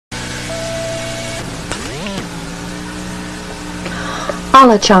A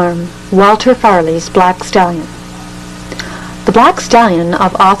la Charm, Walter Farley's Black Stallion. The Black Stallion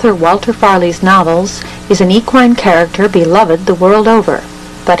of author Walter Farley's novels is an equine character beloved the world over,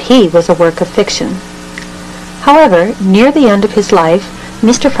 but he was a work of fiction. However, near the end of his life,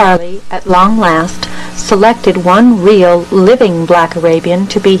 Mr. Farley, at long last, selected one real, living Black Arabian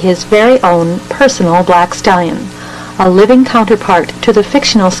to be his very own personal Black Stallion, a living counterpart to the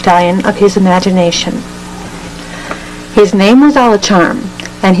fictional stallion of his imagination. His name was A la Charm,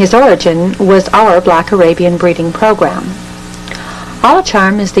 and his origin was our Black Arabian breeding program. A la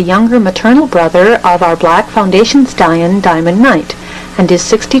Charm is the younger maternal brother of our Black Foundation stallion Diamond Knight, and is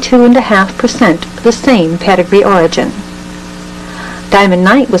 62.5% the same pedigree origin. Diamond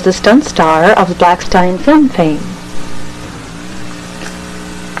Knight was the stunt star of the Black Stallion film fame.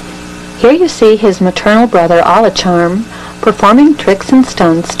 Here you see his maternal brother A la Charm performing tricks and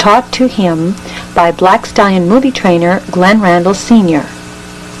stunts taught to him by Black Stallion movie trainer Glenn Randall Sr.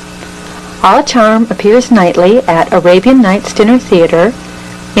 A la Charm appears nightly at Arabian Nights Dinner Theater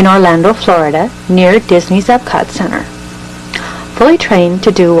in Orlando, Florida, near Disney's Epcot Center. Fully trained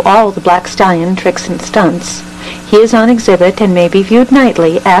to do all the Black Stallion tricks and stunts, he is on exhibit and may be viewed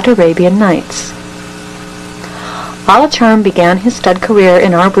nightly at Arabian Nights. A la Charm began his stud career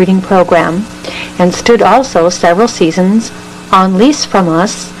in our breeding program and stood also several seasons on lease from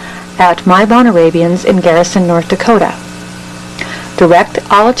us at My Bon Arabians in Garrison, North Dakota. Direct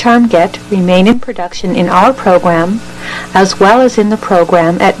A la Charm Get remain in production in our program as well as in the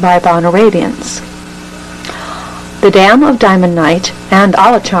program at My Bon Arabians. The dam of Diamond Knight and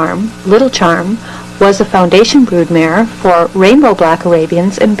A la Charm, Little Charm, was a foundation broodmare for Rainbow Black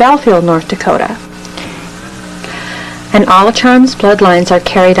Arabians in Belfield, North Dakota. And A la Charm's bloodlines are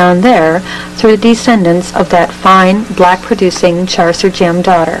carried on there through the descendants of that fine, black-producing Charcer Gem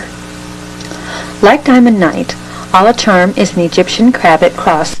daughter. Like Diamond Knight, A la Charm is an Egyptian Cravat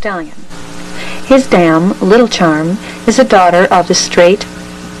cross stallion. His dam, Little Charm, is a daughter of the straight,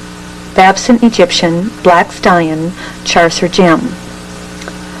 Babson Egyptian Black Stallion Charcer Gem.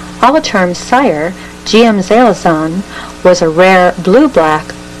 A la Charm's sire, GM Zalazan, was a rare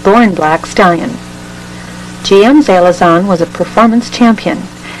blue-black, born Black Stallion. GM Zalazan was a performance champion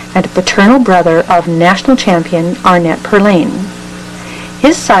and a paternal brother of national champion Arnett Perlane.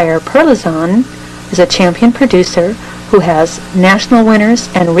 His sire, Perlazan, is a champion producer who has national winners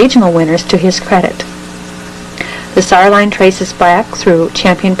and regional winners to his credit. The sire line traces back through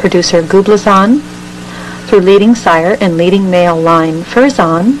champion producer Gublazan, through leading sire and leading male line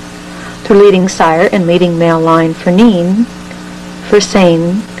Furzan, through leading sire and leading male line Fernine,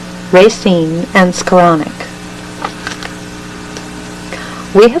 Fursane, Racine, and Skoronic.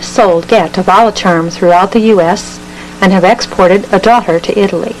 We have sold Get of A la Charm throughout the U.S. and have exported a daughter to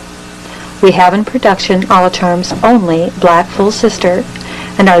Italy. We have in production A la Charm's only black full sister,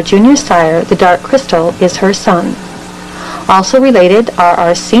 and our junior sire, the Dark Crystal, is her son. Also related are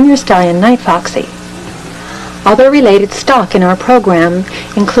our senior stallion Night Foxy. Other related stock in our program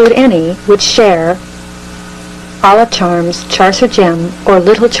include any which share A la Charm's Charcer Gem or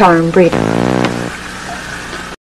Little Charm breeder.